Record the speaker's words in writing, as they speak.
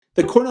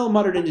The Cornell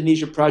Modern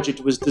Indonesia project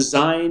was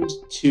designed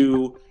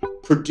to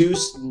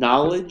produce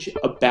knowledge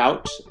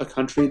about a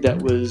country that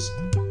was,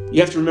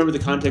 you have to remember the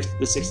context of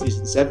the 60s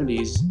and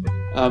 70s,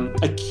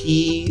 a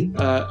key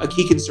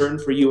concern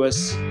for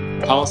U.S.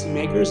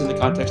 policymakers in the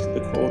context of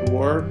the Cold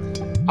War.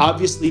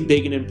 Obviously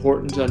big and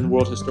important on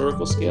world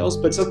historical scales,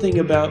 but something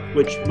about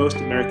which most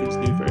Americans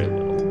knew very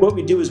little. What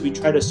we do is we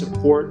try to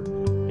support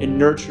and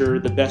nurture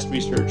the best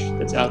research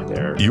that's out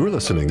there. You're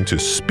listening to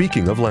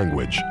Speaking of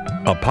Language,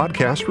 a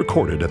podcast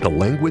recorded at the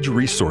Language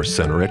Resource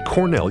Center at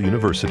Cornell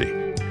University.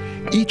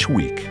 Each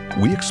week,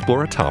 we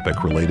explore a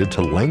topic related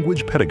to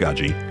language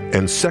pedagogy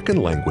and second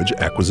language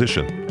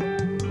acquisition.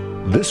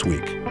 This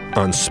week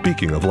on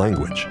Speaking of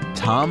Language,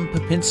 Tom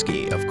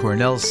Pepinsky of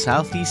Cornell's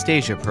Southeast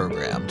Asia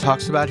program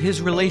talks about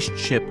his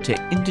relationship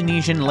to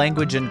Indonesian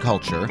language and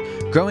culture,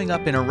 growing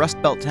up in a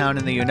Rust Belt town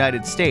in the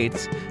United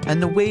States,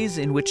 and the ways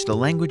in which the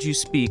language you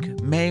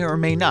speak may or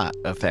may not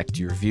affect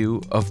your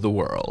view of the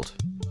world.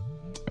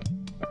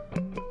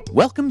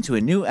 Welcome to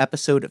a new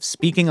episode of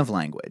Speaking of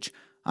Language.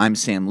 I'm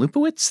Sam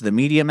Lupowitz, the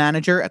media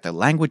manager at the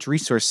Language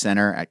Resource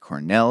Center at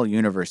Cornell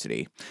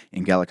University.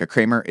 Angelica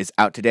Kramer is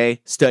out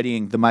today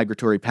studying the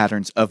migratory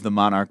patterns of the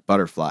monarch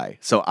butterfly.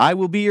 So I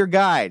will be your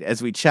guide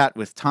as we chat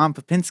with Tom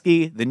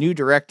Pepinsky, the new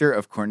director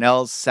of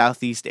Cornell's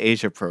Southeast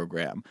Asia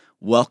program.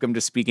 Welcome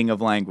to Speaking of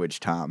Language,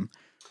 Tom.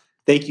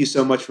 Thank you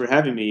so much for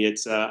having me.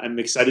 I'm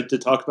excited to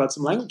talk about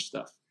some language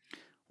stuff.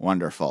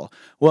 Wonderful.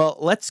 Well,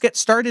 let's get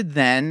started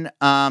then.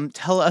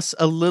 Tell us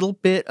a little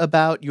bit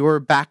about your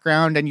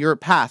background and your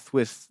path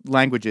with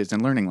languages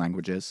and learning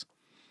languages.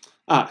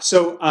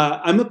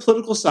 I'm a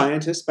political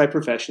scientist by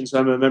profession, so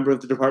I'm a member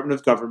of the Department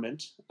of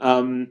Government.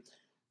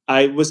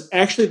 I was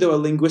actually, though, a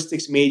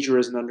linguistics major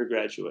as an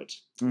undergraduate.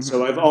 Mm-hmm.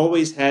 So I've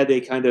always had a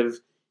kind of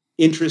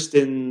interest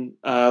in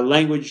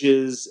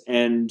languages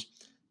and,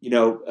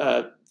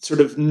 sort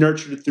of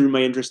nurtured through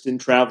my interest in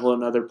travel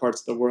and other parts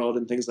of the world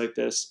and things like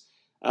this.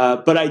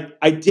 But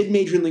I did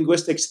major in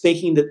linguistics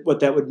thinking that what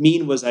that would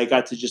mean was I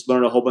got to just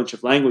learn a whole bunch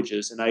of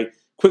languages. And I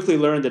quickly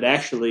learned that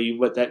actually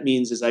what that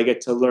means is I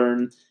get to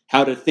learn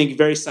how to think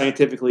very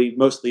scientifically,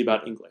 mostly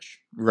about English.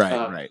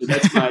 Right. So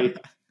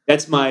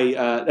that's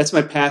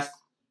my path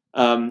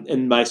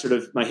and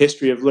my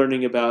history of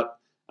learning about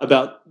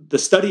the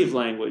study of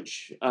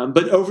language.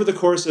 But over the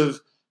course of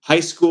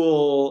high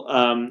school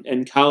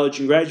and college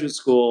and graduate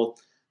school,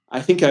 I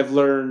think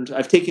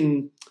I've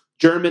taken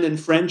German and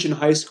French in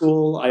high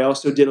school. I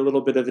also did a little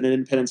bit of an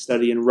independent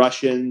study in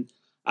Russian.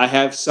 I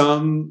have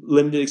some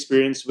limited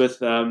experience with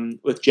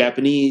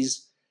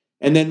Japanese.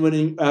 And then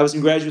when I was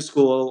in graduate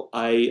school,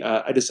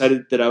 I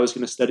decided that I was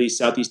going to study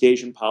Southeast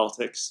Asian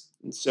politics.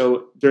 And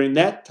so during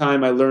that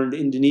time, I learned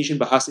Indonesian,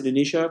 Bahasa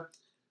Indonesia,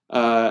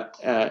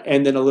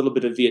 and then a little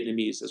bit of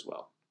Vietnamese as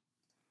well.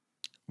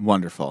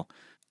 Wonderful.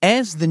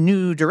 As the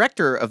new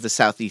director of the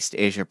Southeast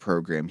Asia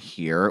program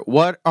here,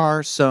 what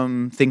are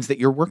some things that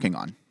you're working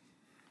on?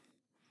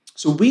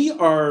 So we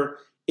are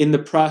in the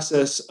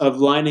process of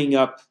lining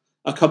up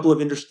a couple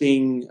of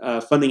interesting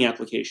funding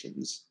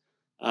applications.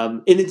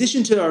 In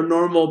addition to our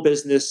normal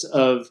business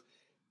of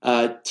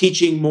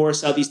teaching more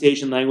Southeast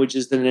Asian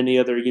languages than any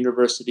other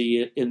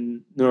university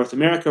in North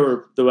America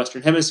or the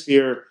Western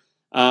Hemisphere,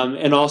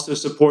 and also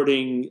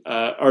supporting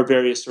our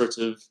various sorts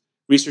of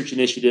research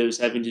initiatives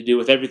having to do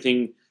with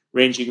everything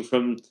ranging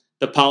from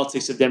the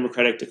politics of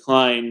democratic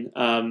decline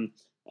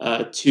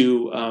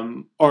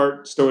to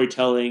art,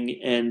 storytelling,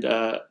 and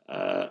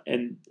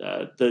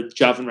the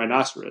Javan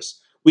rhinoceros.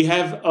 We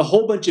have a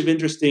whole bunch of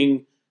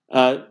interesting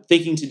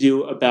thinking to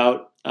do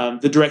about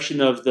the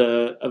direction of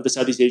the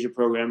Southeast Asia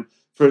program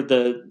for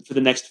the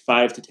next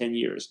 5 to 10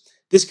 years.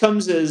 This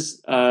comes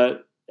as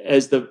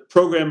the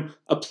program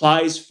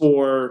applies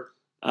for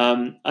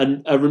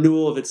a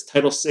renewal of its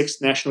Title VI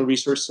National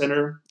Resource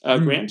Center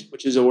grant,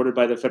 which is awarded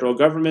by the federal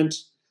government,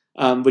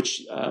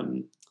 which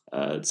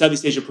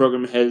Southeast Asia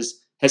program has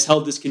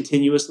held this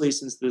continuously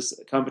since this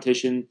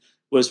competition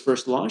was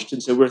first launched.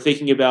 And so we're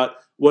thinking about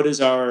what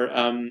is our,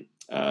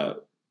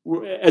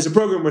 as a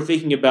program, we're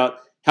thinking about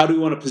how do we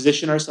want to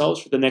position ourselves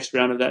for the next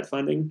round of that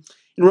funding.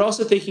 And we're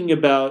also thinking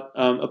about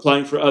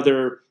applying for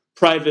other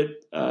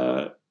private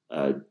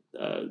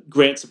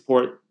grant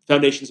support,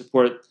 foundation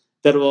support,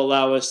 that will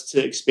allow us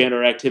to expand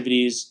our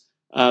activities,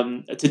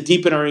 to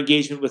deepen our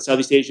engagement with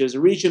Southeast Asia as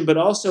a region, but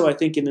also, I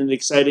think, in an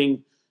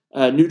exciting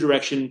new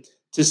direction,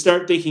 to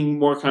start thinking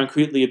more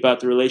concretely about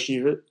the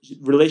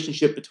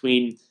relationship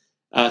between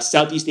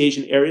Southeast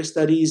Asian area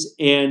studies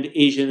and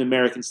Asian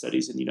American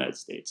studies in the United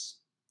States.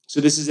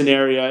 So this is an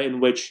area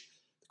in which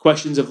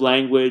questions of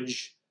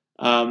language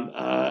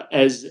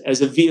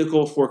as a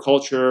vehicle for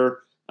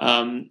culture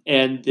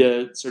and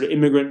the sort of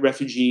immigrant,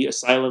 refugee,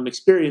 asylum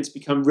experience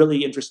become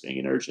really interesting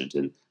and urgent.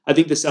 And I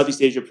think the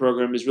Southeast Asia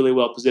program is really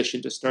well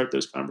positioned to start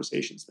those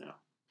conversations now.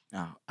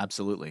 Oh,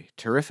 absolutely.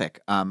 Terrific.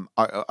 Can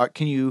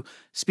you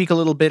speak a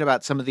little bit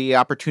about some of the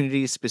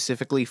opportunities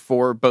specifically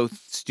for both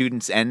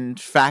students and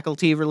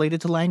faculty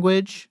related to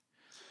language?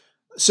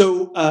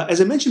 So, as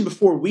I mentioned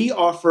before, we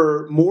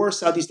offer more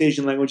Southeast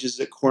Asian languages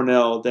at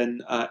Cornell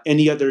than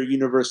any other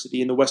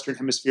university in the Western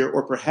Hemisphere,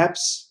 or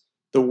perhaps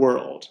the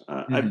world.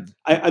 Hmm.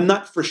 I'm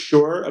not for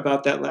sure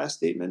about that last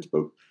statement,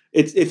 but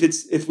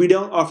if we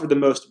don't offer the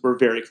most, we're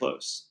very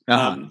close.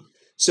 Uh-huh.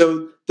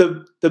 So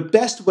the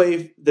best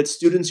way that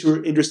students who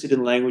are interested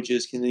in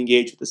languages can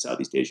engage with the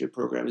Southeast Asia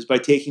program is by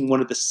taking one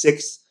of the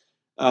six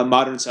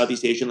modern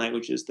Southeast Asian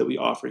languages that we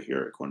offer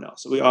here at Cornell.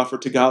 So we offer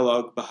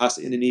Tagalog,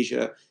 Bahasa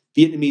Indonesia,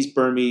 Vietnamese,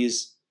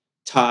 Burmese,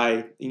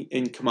 Thai,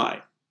 and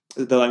Khmer,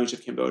 the language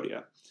of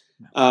Cambodia.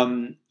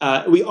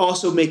 We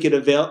also make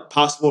it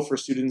possible for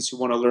students who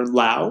want to learn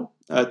Lao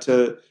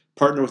to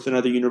partner with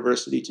another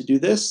university to do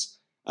this.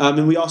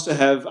 And we also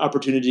have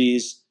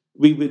opportunities.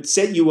 We would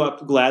set you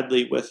up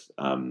gladly with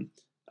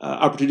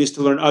opportunities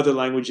to learn other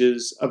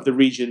languages of the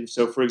region.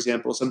 So, for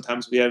example,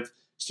 sometimes we have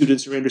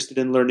students who are interested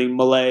in learning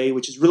Malay,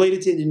 which is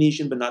related to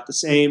Indonesian but not the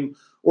same,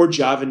 or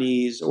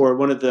Javanese, or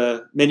one of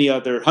the many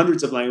other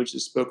hundreds of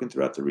languages spoken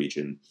throughout the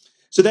region.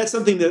 So that's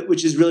something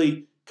which is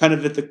really kind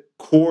of at the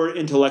core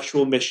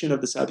intellectual mission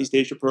of the Southeast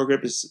Asia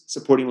program, is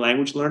supporting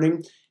language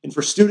learning. And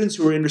for students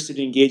who are interested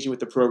in engaging with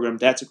the program,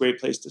 that's a great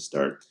place to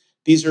start.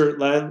 These are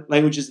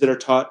languages that are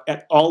taught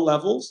at all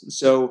levels. And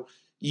so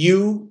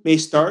you may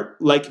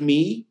start, like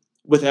me,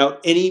 without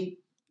any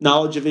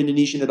knowledge of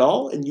Indonesian at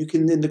all, and you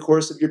can, in the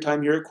course of your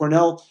time here at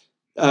Cornell,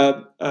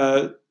 uh,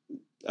 uh,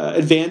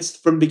 advance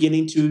from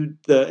beginning to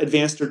the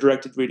advanced or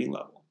directed reading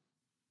level.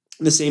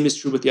 And the same is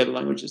true with the other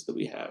languages that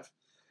we have.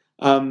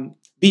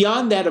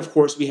 Beyond that, of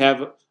course, we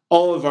have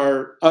all of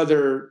our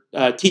other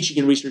teaching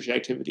and research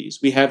activities.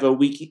 We have a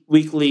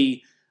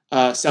weekly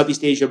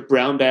Southeast Asia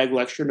brown bag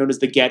lecture known as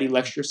the Gaddy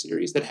Lecture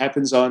Series that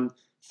happens on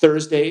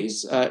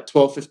Thursdays,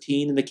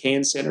 12:15 in the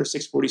Cairns Center,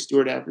 640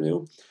 Stewart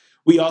Avenue.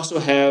 We also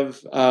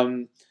have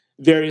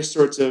various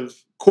sorts of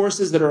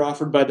courses that are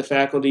offered by the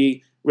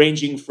faculty,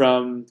 ranging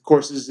from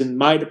courses in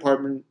my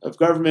department of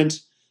government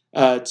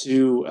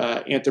to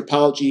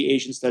anthropology,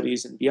 Asian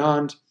studies, and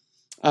beyond.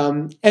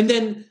 And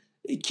then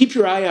keep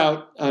your eye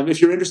out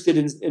if you're interested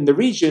in the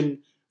region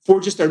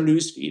for just our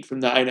news feed from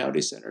the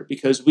Einaudi Center,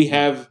 because we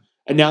have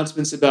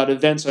announcements about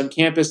events on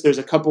campus. There's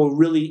a couple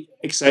really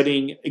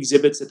exciting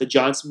exhibits at the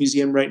Johnson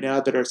Museum right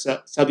now that are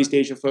Southeast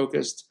Asia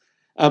focused.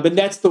 And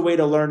that's the way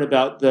to learn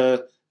about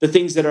the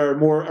things that are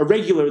more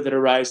irregular that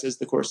arise as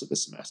the course of the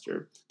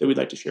semester that we'd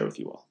like to share with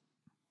you all.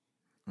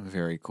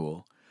 Very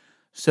cool.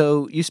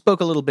 So you spoke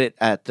a little bit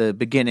at the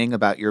beginning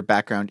about your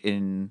background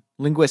in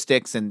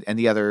linguistics and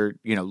the other,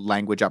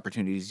 language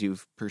opportunities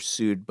you've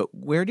pursued, but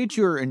where did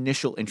your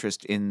initial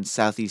interest in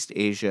Southeast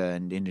Asia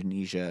and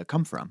Indonesia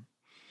come from?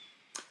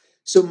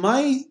 So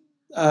my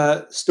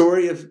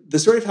story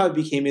of how I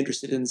became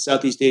interested in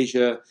Southeast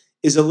Asia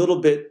is a little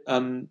bit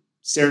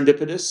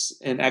serendipitous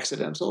and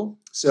accidental.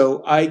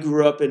 So I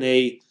grew up in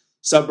a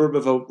suburb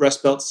of a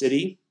Rust Belt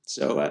city,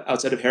 so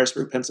outside of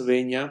Harrisburg,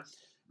 Pennsylvania.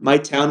 My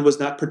town was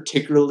not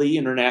particularly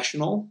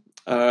international,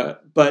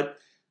 but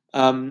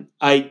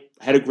I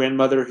had a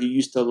grandmother who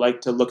used to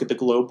like to look at the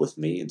globe with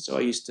me, and so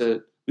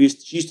she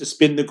used to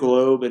spin the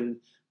globe and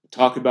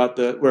talk about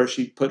where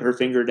she put her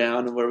finger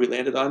down and where we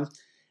landed on.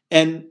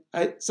 And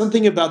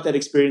something about that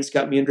experience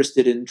got me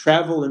interested in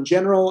travel in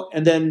general,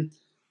 and then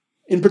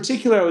in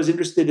particular, I was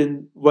interested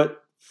in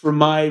what, from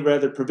my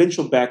rather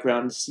provincial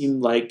background,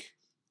 seemed like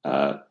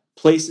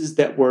places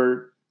that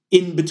were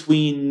in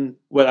between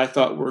what I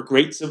thought were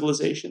great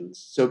civilizations.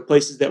 So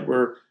places that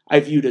I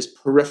viewed as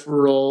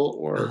peripheral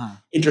or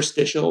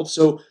interstitial.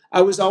 So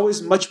I was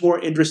always much more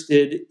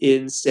interested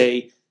in,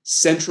 say,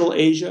 Central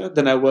Asia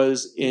than I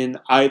was in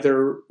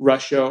either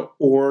Russia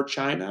or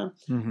China.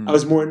 Mm-hmm. I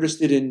was more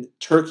interested in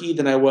Turkey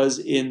than I was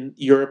in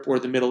Europe or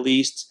the Middle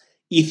East.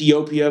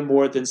 Ethiopia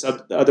more than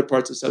other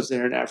parts of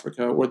Sub-Saharan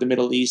Africa or the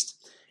Middle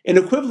East. And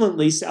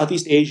equivalently,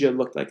 Southeast Asia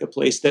looked like a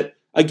place that,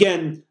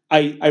 again,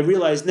 I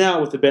realize now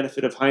with the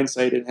benefit of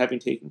hindsight and having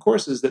taken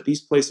courses that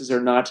these places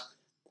they're not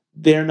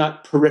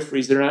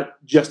peripheries. They're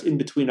not just in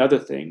between other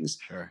things.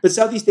 Sure. But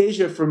Southeast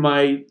Asia, from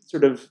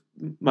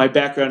my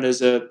background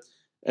as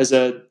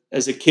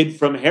a kid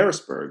from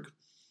Harrisburg,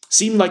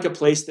 seemed like a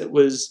place that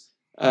was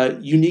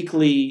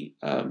uniquely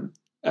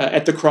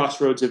at the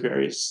crossroads of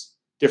various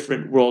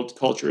different world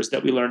cultures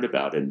that we learned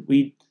about. And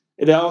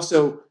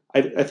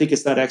I think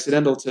it's not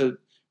accidental to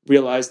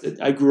realize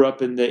that I grew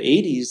up in the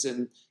 80s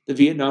and the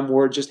Vietnam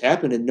War just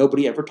happened and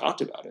nobody ever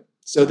talked about it.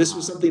 So this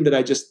was something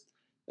that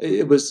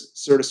it was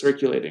sort of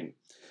circulating.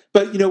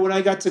 But, when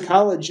I got to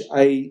college,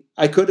 I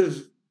could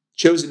have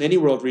chosen any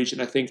world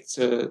region, I think,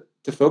 to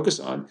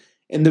focus on.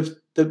 And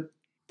the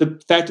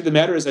fact of the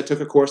matter is I took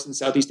a course in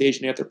Southeast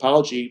Asian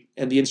anthropology,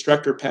 and the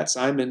instructor, Pat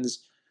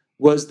Simons,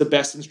 was the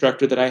best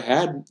instructor that I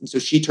had. And so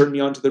she turned me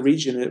on to the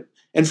region.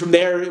 And from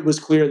there, it was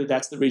clear that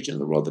that's the region of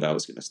the world that I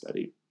was going to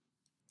study.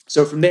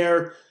 So from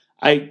there,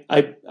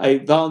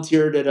 I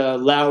volunteered at a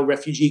Lao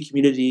refugee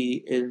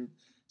community in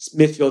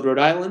Smithfield, Rhode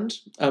Island,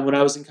 when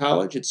I was in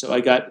college. And so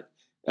I got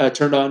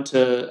turned on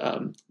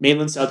to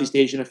mainland Southeast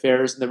Asian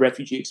affairs and the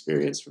refugee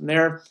experience from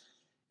there.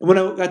 And when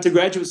I got to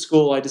graduate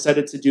school, I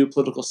decided to do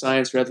political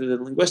science rather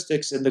than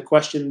linguistics. And the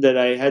question that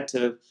I had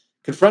to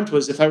confront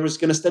was, if I was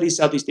going to study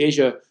Southeast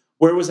Asia,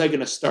 where was I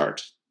going to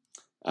start?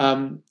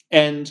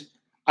 And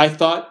I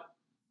thought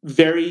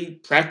very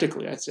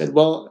practically. I said,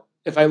 well,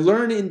 if I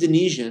learn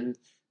Indonesian,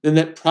 then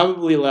that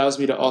probably allows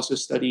me to also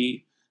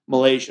study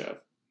Malaysia.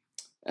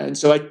 And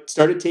so I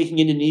started taking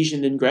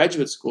Indonesian in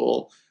graduate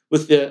school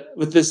with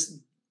this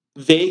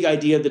vague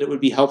idea that it would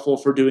be helpful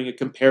for doing a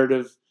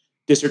comparative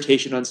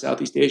dissertation on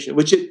Southeast Asia,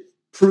 which it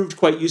proved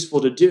quite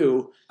useful to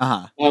do.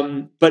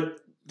 But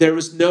there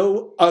was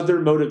no other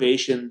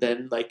motivation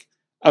than like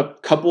a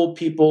couple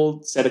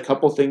people said a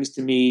couple things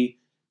to me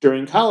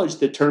during college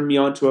that turned me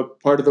on to a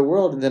part of the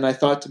world. And then I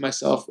thought to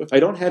myself, if I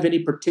don't have any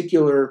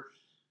particular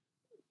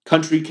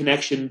country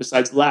connection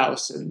besides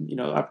Laos, and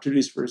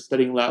opportunities for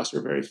studying Laos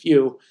are very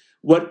few,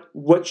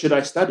 what should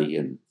I study?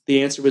 And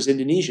the answer was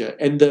Indonesia.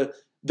 And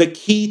the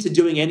key to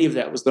doing any of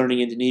that was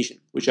learning Indonesian,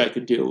 which I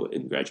could do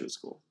in graduate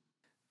school.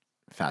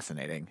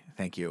 Fascinating.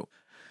 Thank you.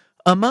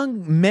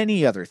 Among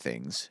many other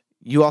things,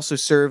 you also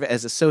serve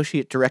as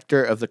Associate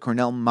Director of the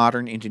Cornell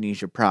Modern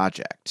Indonesia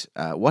Project.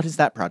 What is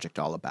that project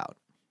all about?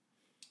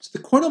 So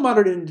the Cornell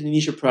Modern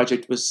Indonesia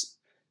Project was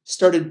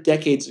started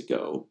decades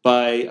ago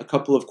by a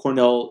couple of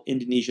Cornell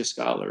Indonesia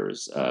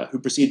scholars who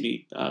preceded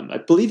me. I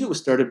believe it was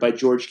started by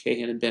George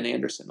Cahan and Ben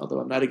Anderson, although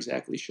I'm not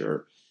exactly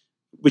sure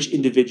which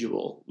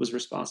individual was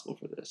responsible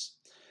for this.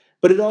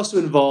 But it also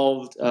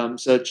involved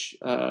such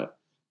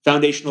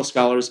foundational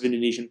scholars of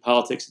Indonesian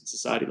politics and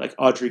society like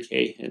Audrey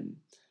Cahan,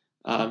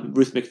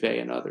 Ruth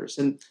McVeigh, and others.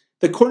 And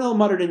the Cornell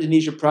Modern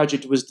Indonesia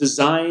Project was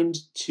designed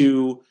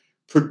to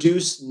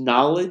produce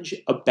knowledge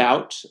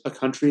about a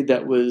country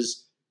that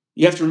was,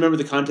 you have to remember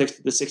the context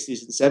of the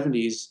 60s and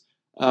 70s,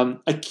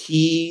 a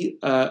key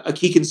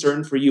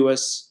concern for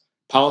U.S.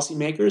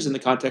 policymakers in the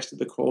context of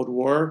the Cold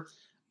War.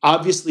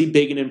 Obviously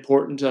big and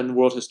important on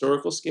world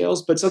historical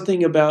scales, but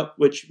something about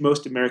which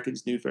most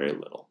Americans knew very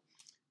little.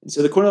 And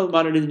so the Cornell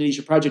Modern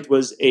Indonesia Project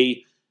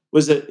the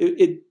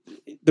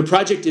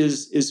project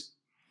is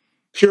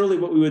purely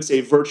what we would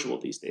say virtual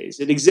these days.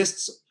 It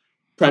exists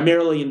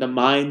primarily in the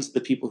minds of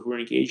the people who are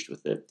engaged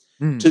with it.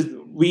 What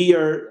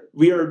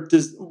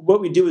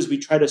we do is we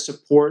try to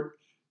support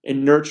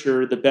and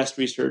nurture the best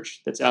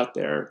research that's out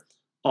there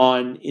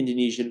on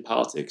Indonesian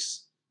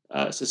politics,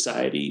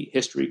 society,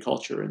 history,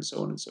 culture, and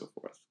so on and so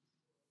forth.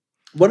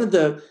 One of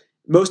the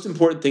most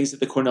important things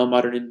that the Cornell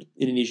Modern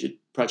Indonesia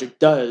Project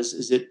does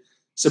is it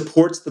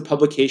supports the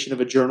publication of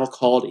a journal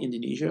called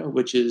Indonesia,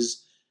 which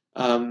is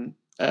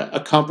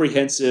a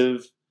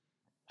comprehensive,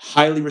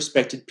 highly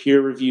respected,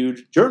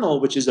 peer-reviewed journal,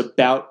 which is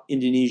about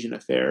Indonesian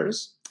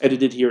affairs,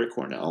 edited here at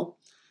Cornell.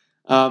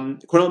 The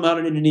Cornell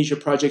Modern Indonesia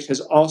Project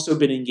has also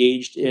been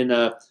engaged in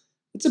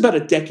it's about a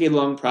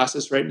decade-long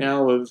process right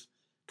now of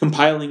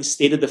compiling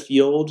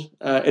state-of-the-field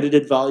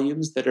edited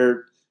volumes that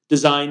are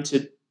designed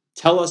to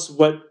tell us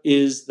what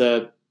is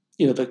the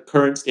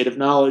current state of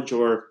knowledge,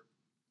 or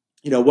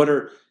what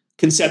are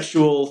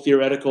conceptual,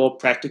 theoretical,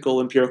 practical,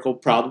 empirical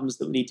problems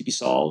that need to be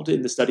solved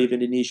in the study of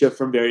Indonesia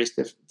from various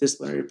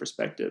disciplinary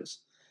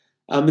perspectives.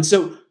 And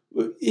so,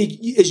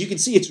 as you can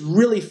see, it's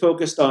really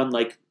focused on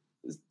like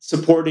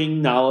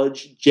supporting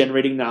knowledge,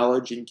 generating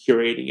knowledge, and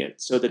curating it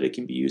so that it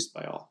can be used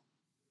by all.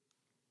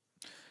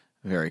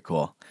 Very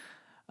cool.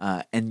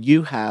 And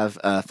you have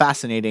a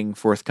fascinating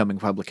forthcoming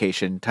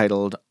publication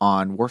titled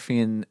On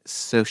Whorfian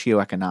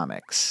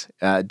Socioeconomics.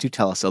 Do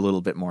tell us a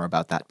little bit more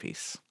about that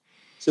piece.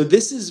 So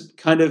this is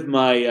kind of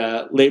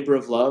my labor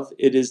of love.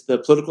 It is the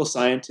political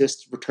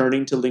scientist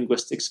returning to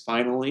linguistics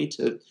finally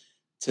to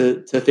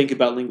think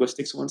about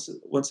linguistics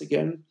once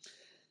again.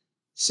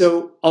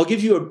 So I'll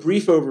give you a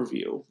brief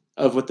overview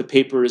of what the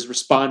paper is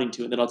responding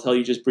to, and then I'll tell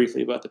you just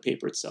briefly about the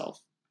paper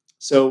itself.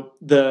 So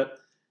the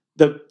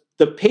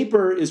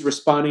paper is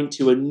responding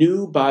to a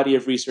new body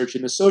of research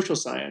in the social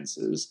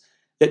sciences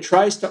that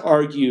tries to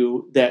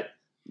argue that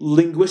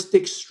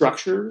linguistic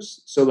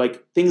structures, so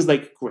like things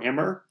like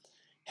grammar,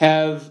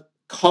 have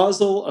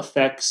causal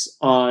effects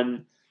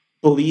on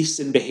beliefs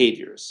and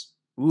behaviors.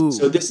 Ooh.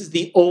 So this is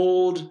the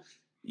old,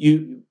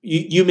 you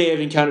may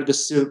have encountered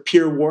this sort of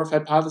Peer-Whorf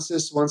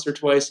hypothesis once or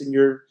twice in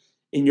your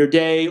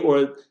day,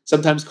 or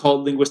sometimes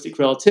called linguistic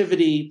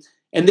relativity.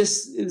 And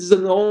this is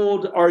an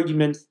old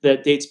argument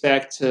that dates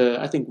back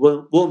to, I think,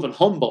 Wilhelm von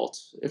Humboldt,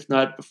 if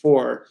not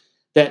before,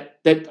 that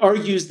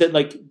argues that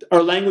like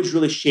our language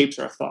really shapes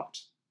our thought.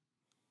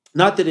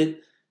 Not that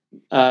it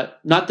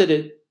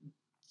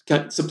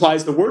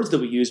supplies the words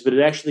that we use, but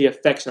it actually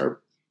affects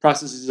our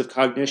processes of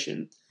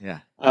cognition. Yeah.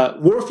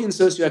 Whorfian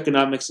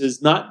socioeconomics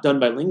is not done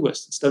by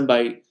linguists; it's done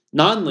by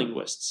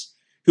non-linguists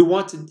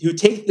who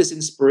take this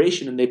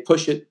inspiration and they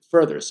push it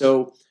further.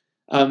 So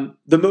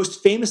the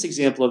most famous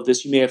example of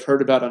this you may have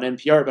heard about on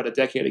NPR about a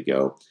decade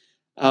ago.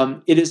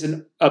 It is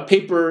a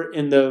paper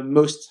in the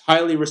most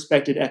highly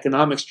respected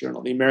economics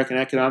journal, the American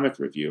Economic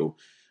Review,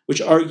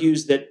 which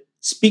argues that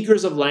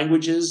speakers of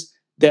languages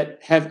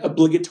that have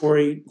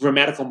obligatory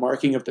grammatical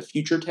marking of the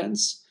future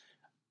tense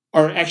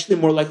are actually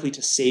more likely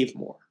to save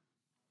more.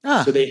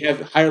 So they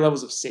have higher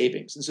levels of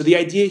savings. And so the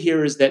idea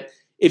here is that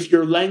if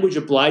your language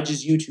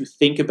obliges you to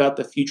think about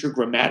the future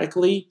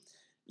grammatically,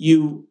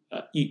 you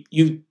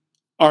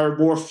are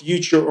more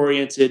future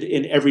oriented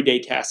in everyday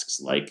tasks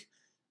like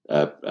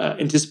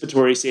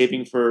anticipatory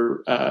saving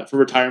for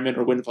retirement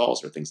or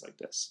windfalls or things like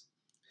this.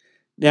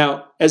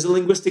 Now, as a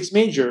linguistics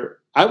major,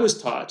 I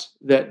was taught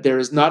that there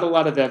is not a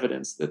lot of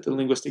evidence that the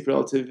linguistic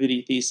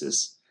relativity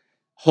thesis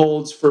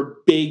holds for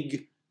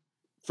big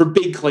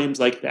claims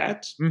like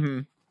that. Mm-hmm.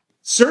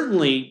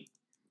 Certainly,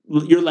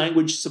 your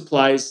language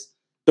supplies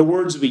the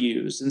words we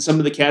use and some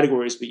of the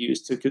categories we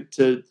use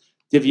to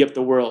divvy up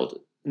the world.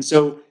 And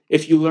so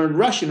if you learn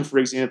Russian, for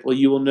example,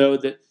 you will know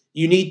that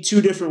you need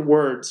two different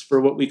words for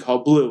what we call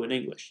blue in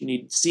English. You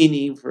need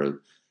sini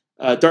for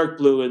dark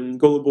blue and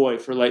goluboy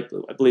for light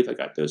blue. I believe I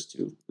got those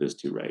two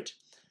right.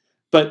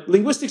 But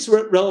linguistics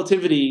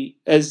relativity,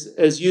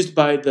 as used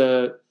by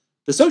the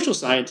social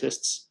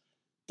scientists,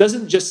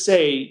 doesn't just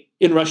say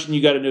in Russian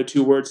you got to know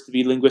two words to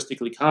be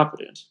linguistically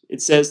competent.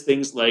 It says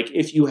things like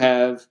if you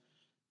have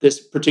this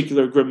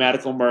particular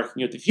grammatical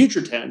marking of the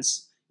future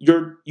tense,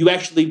 you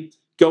actually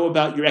go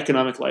about your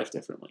economic life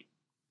differently.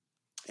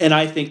 And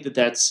I think that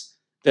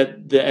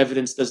the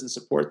evidence doesn't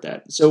support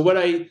that. So what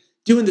I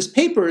do in this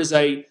paper is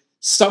I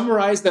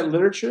summarize that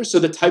literature, so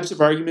the types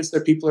of arguments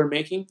that people are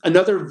making.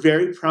 Another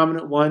very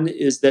prominent one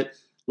is that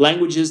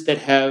languages that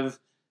have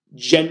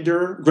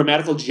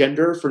grammatical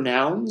gender for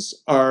nouns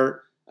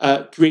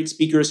create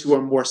speakers who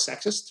are more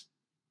sexist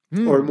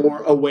or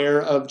more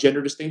aware of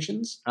gender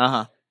distinctions,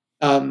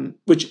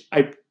 which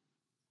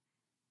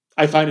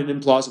I find an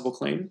implausible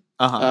claim.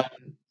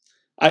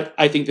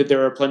 I think that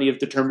there are plenty of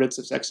determinants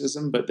of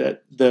sexism, but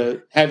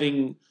that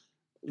having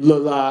le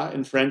la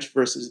in French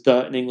versus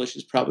the in English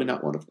is probably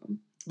not one of them.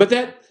 But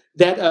that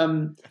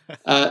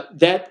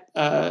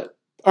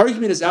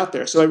argument is out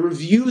there. So I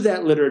review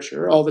that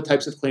literature, all the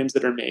types of claims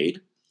that are made,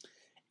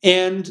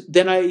 and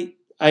then I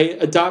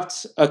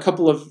adopt a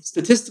couple of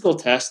statistical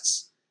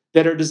tests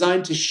that are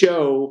designed to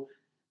show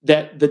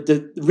that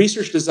the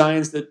research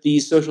designs that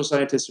these social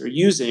scientists are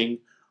using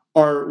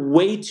are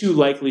way too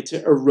likely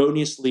to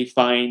erroneously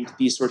find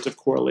these sorts of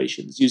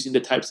correlations using the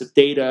types of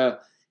data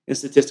and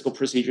statistical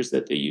procedures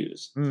that they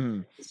use.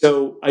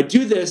 So I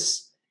do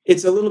this.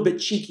 It's a little bit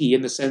cheeky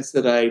in the sense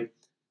that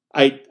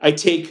I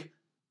take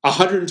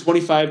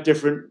 125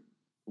 different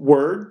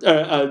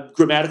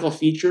grammatical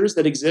features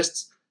that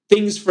exist,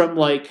 things from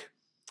like,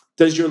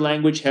 does your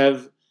language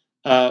have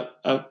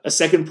a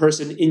second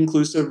person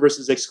inclusive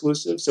versus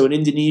exclusive? So in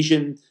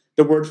Indonesian,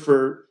 the word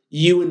for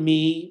you and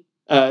me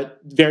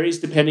varies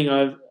depending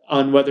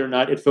on whether or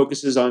not it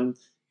focuses on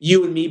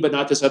you and me, but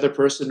not this other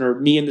person, or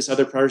me and this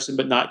other person,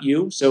 but not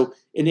you. So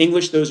in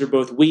English, those are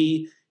both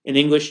we. In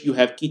English, you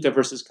have kita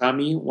versus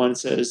kami. One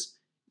says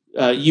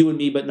you and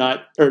me, but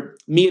not, or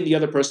me and the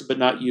other person, but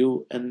not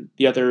you. And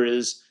the other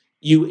is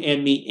you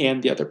and me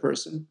and the other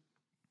person.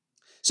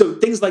 So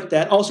things like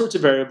that, all sorts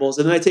of variables.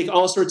 And then I take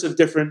all sorts of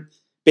different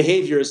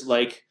behaviors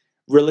like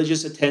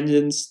religious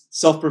attendance,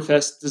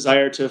 self-professed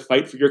desire to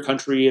fight for your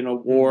country in a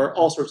war,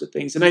 all sorts of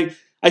things. And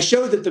I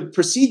show that the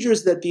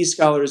procedures that these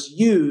scholars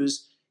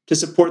use to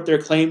support their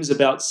claims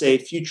about, say,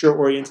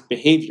 future-oriented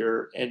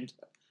behavior and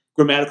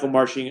grammatical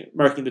marking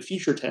the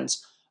future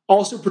tense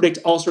also predict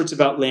all sorts of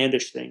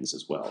outlandish things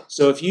as well.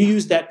 So if you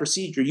use that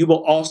procedure, you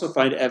will also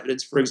find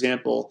evidence, for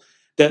example,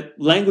 that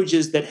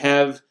languages that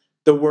have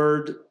the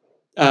word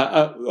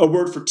a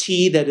word for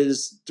tea that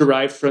is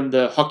derived from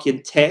the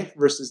Hokkien te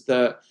versus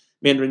the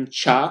Mandarin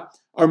cha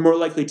are more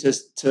likely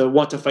to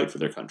want to fight for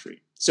their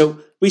country. So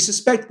we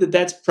suspect that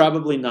that's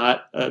probably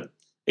not an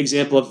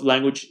example of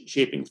language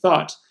shaping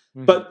thought,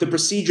 but the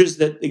procedures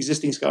that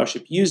existing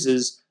scholarship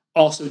uses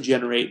also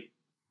generate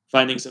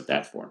findings of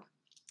that form.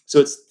 So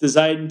it's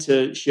designed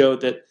to show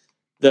that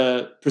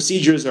the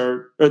procedures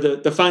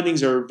the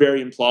findings are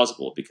very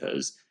implausible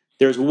because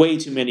there's way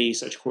too many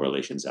such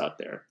correlations out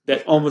there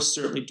that almost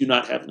certainly do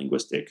not have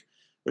linguistic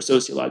or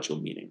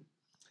sociological meaning.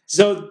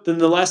 So then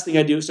the last thing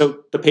I do,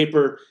 so the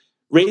paper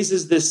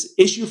raises this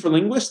issue for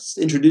linguists,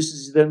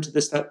 introduces them to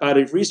this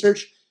body of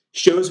research,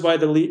 shows why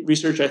the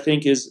research, I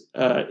think, is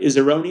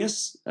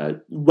erroneous.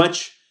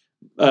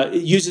 It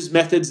uses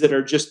methods that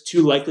are just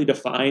too likely to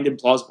find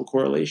implausible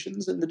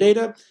correlations in the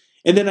data.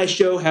 And then I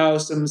show how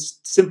some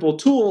simple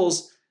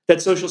tools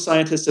that social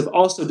scientists have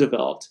also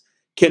developed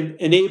can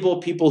enable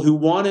people who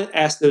want to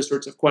ask those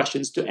sorts of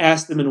questions to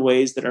ask them in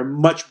ways that are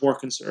much more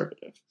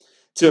conservative,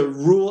 to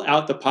rule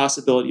out the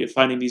possibility of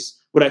finding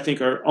these, what I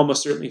think are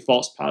almost certainly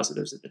false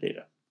positives in the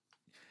data.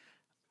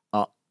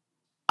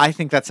 I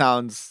think that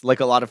sounds like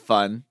a lot of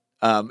fun.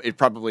 It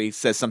probably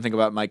says something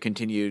about my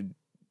continued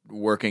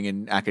working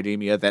in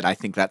academia that I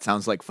think that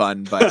sounds like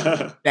fun,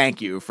 but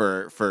thank you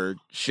for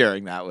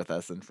sharing that with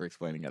us and for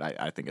explaining it.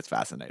 I think it's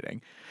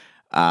fascinating.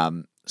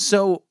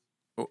 So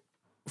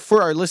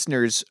for our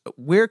listeners,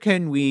 where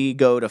can we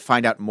go to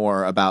find out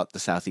more about the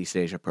Southeast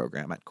Asia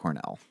program at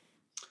Cornell?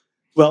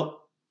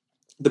 Well,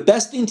 the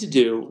best thing to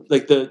do,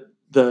 like the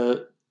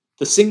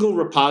single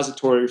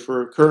repository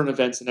for current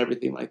events and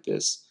everything like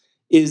this,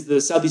 is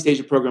the Southeast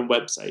Asia Program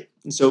website.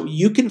 And so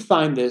you can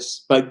find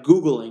this by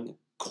Googling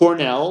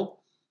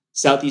Cornell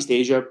Southeast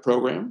Asia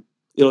Program.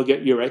 It'll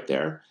get you right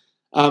there.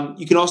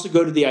 You can also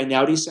go to the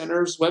Einaudi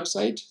Center's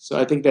website. So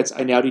I think that's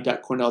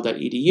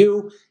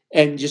einaudi.cornell.edu,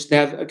 and just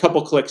have a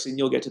couple clicks and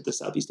you'll get to the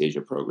Southeast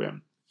Asia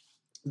Program.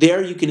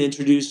 There you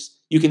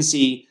can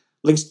see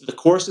links to the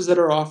courses that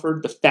are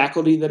offered, the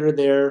faculty that are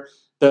there,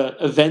 the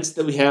events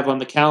that we have on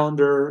the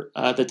calendar,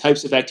 the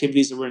types of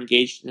activities that we're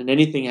engaged in, and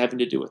anything having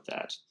to do with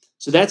that.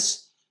 So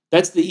that's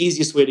the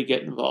easiest way to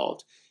get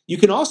involved. You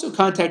can also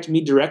contact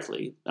me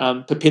directly,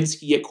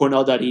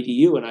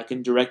 pepinsky@cornell.edu, and I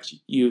can direct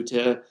you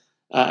to,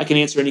 I can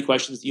answer any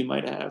questions that you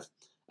might have.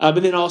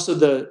 But then also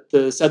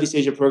the Southeast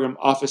Asia Program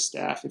office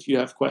staff, if you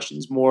have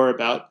questions more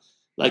about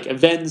like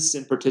events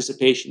and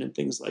participation and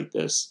things like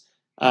this,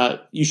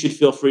 you should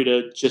feel free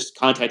to just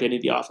contact any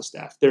of the office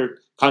staff. Their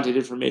contact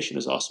information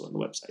is also on the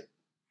website.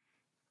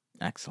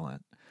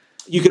 Excellent.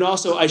 You can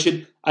also,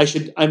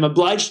 I'm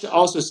obliged to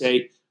also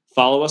say,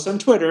 follow us on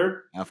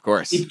Twitter. Of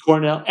course.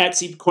 Cornell, at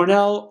CEEP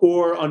Cornell,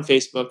 or on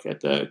Facebook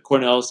at the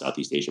Cornell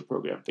Southeast Asia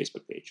Program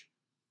Facebook page.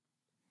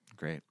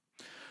 Great.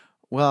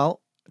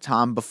 Well,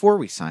 Tom, before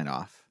we sign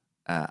off,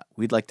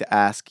 we'd like to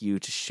ask you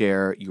to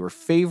share your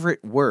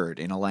favorite word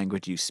in a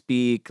language you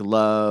speak,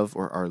 love,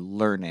 or are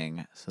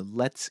learning. So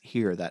let's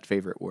hear that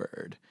favorite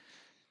word.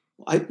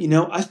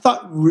 I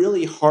thought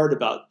really hard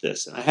about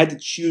this, and I had to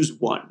choose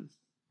one.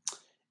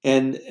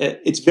 And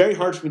it's very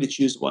hard for me to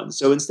choose one.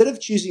 So instead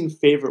of choosing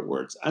favorite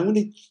words, I'm going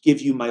to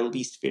give you my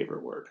least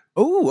favorite word.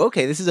 Oh,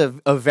 okay. This is a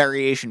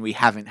variation we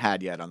haven't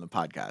had yet on the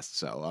podcast.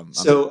 So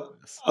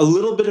a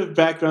little bit of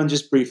background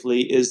just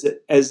briefly is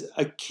that as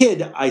a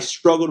kid, I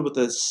struggled with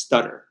a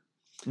stutter.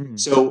 Mm-hmm.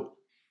 So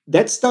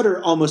that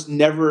stutter almost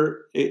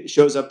never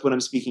shows up when I'm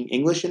speaking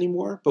English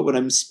anymore. But when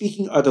I'm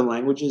speaking other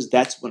languages,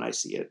 that's when I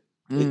see it.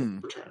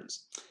 It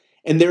returns.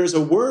 And there is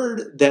a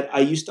word that I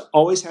used to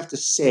always have to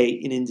say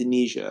in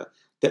Indonesia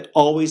that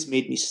always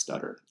made me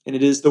stutter. And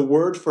it is the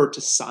word for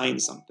to sign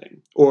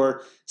something,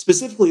 or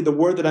specifically the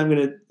word that I'm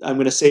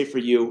going to say for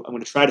you. I'm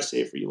going to try to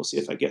say for you. We'll see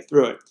if I get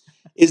through it.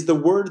 Is the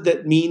word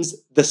that means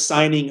the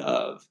signing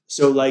of.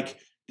 So like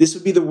this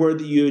would be the word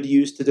that you would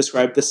use to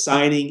describe the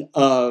signing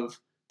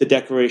of the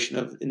Declaration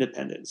of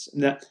Independence.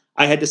 And that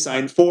I had to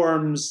sign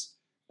forms,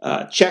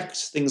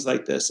 checks, things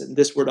like this. And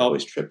this word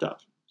always tripped up.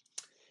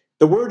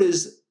 The word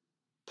is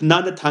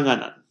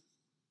penandatanganan.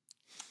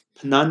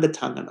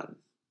 Penandatanganan.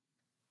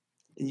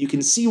 And you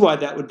can see why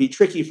that would be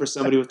tricky for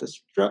somebody with a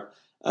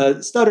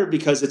stutter,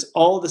 because it's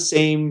all the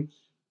same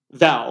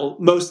vowel,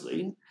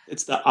 mostly.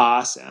 It's the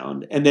ah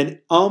sound. And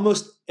then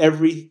almost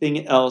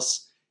everything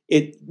else,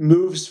 it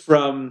moves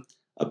from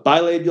a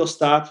bilabial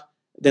stop,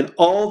 then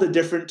all the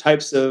different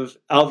types of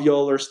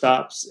alveolar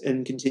stops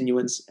and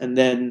continuants, and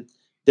then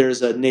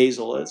there's a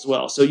nasal as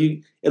well. So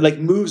it like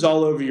moves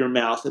all over your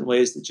mouth in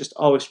ways that just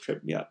always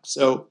trip me up.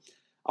 So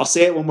I'll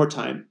say it one more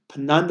time.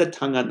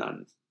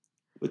 Penandatanganan.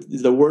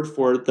 With the word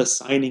for the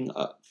signing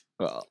of.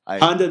 Well,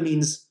 Tanda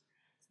means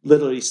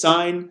literally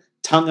sign.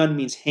 Tangan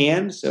means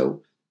hand.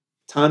 So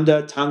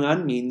tanda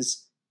tangan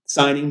means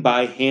signing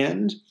by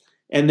hand.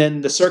 And then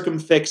the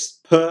circumfix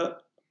p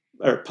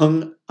or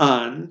pung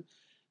an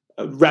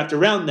wrapped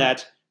around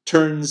that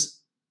turns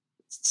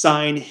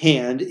sign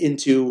hand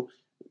into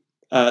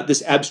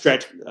this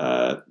abstract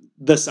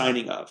the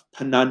signing of.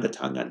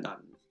 Penandatanganan.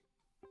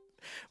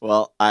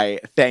 Well, I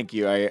thank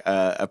you. I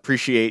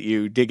appreciate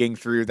you digging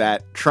through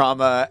that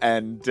trauma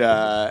and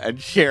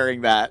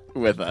sharing that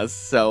with us.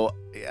 So,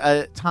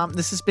 Tom,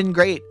 this has been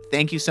great.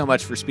 Thank you so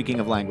much for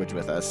speaking of language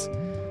with us.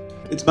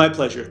 It's my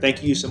pleasure.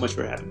 Thank you so much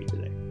for having me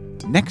today.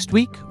 Next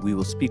week, we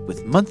will speak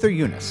with Munther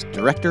Yunus,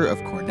 director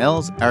of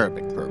Cornell's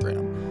Arabic program.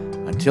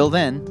 Until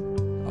then,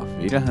 auf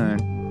Wiederhören.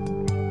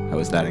 How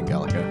was that,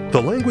 Angelica?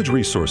 The Language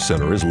Resource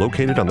Center is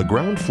located on the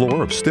ground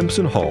floor of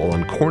Stimson Hall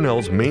on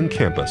Cornell's main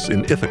campus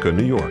in Ithaca,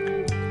 New York.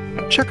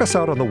 Check us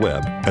out on the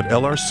web at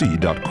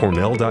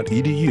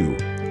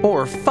lrc.cornell.edu.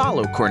 Or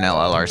follow Cornell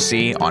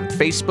LRC on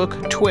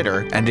Facebook,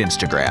 Twitter, and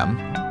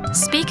Instagram.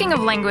 Speaking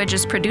of Language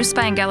is produced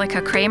by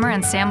Angelica Kramer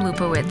and Sam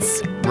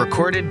Lupowitz.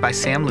 Recorded by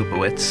Sam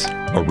Lupowitz.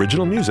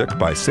 Original music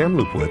by Sam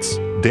Lupowitz,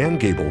 Dan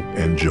Gable,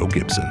 and Joe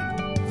Gibson.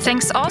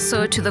 Thanks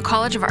also to the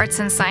College of Arts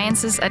and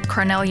Sciences at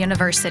Cornell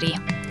University.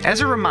 As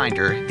a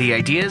reminder, the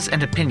ideas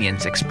and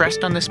opinions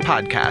expressed on this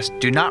podcast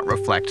do not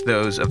reflect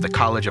those of the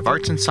College of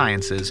Arts and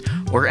Sciences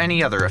or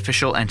any other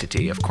official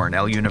entity of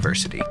Cornell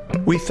University.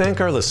 We thank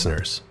our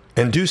listeners,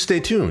 and do stay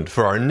tuned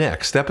for our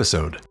next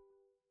episode.